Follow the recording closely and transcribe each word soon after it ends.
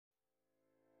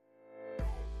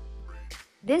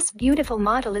This beautiful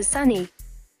model is Sunny.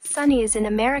 Sunny is an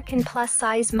American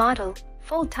plus-size model,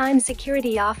 full-time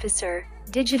security officer,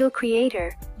 digital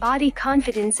creator, body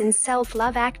confidence and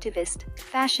self-love activist,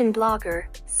 fashion blogger,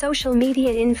 social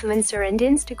media influencer and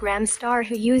Instagram star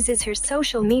who uses her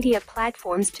social media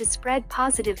platforms to spread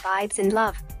positive vibes and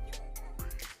love.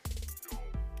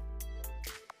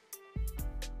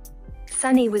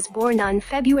 Sunny was born on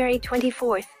February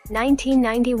 24,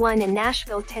 1991 in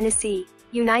Nashville, Tennessee,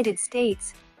 United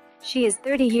States. She is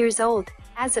 30 years old,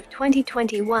 as of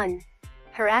 2021.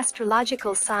 Her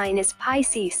astrological sign is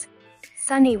Pisces.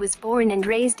 Sunny was born and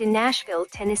raised in Nashville,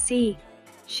 Tennessee.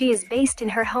 She is based in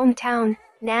her hometown,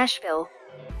 Nashville.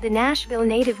 The Nashville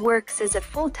native works as a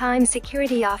full-time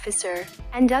security officer,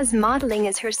 and does modeling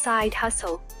as her side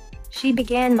hustle. She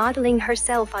began modeling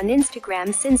herself on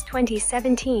Instagram since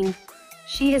 2017.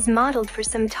 She has modeled for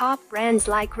some top brands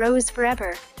like Rose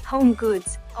Forever, Home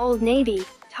Goods, Old Navy,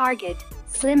 Target,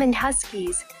 Slim and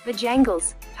Huskies,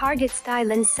 Bojangles, Target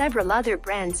Style and several other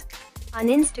brands. On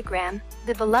Instagram,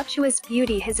 the voluptuous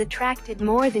beauty has attracted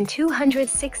more than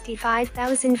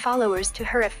 265,000 followers to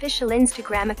her official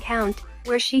Instagram account,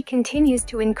 where she continues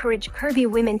to encourage curvy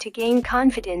women to gain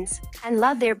confidence and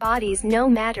love their bodies no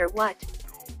matter what.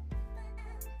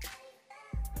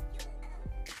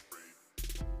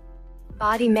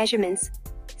 Body measurements.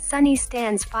 Sunny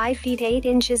stands 5 feet 8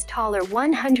 inches tall or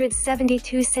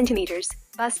 172 centimeters,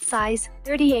 bust size,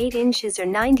 38 inches or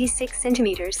 96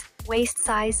 centimeters, waist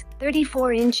size,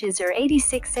 34 inches or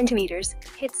 86 centimeters,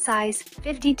 hip size,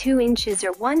 52 inches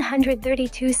or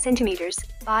 132 centimeters,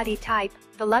 body type,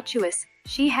 voluptuous.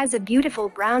 She has a beautiful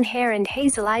brown hair and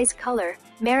hazel eyes color,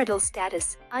 marital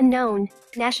status, unknown,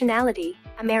 nationality,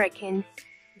 American.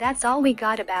 That's all we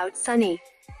got about Sunny.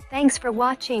 Thanks for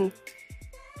watching.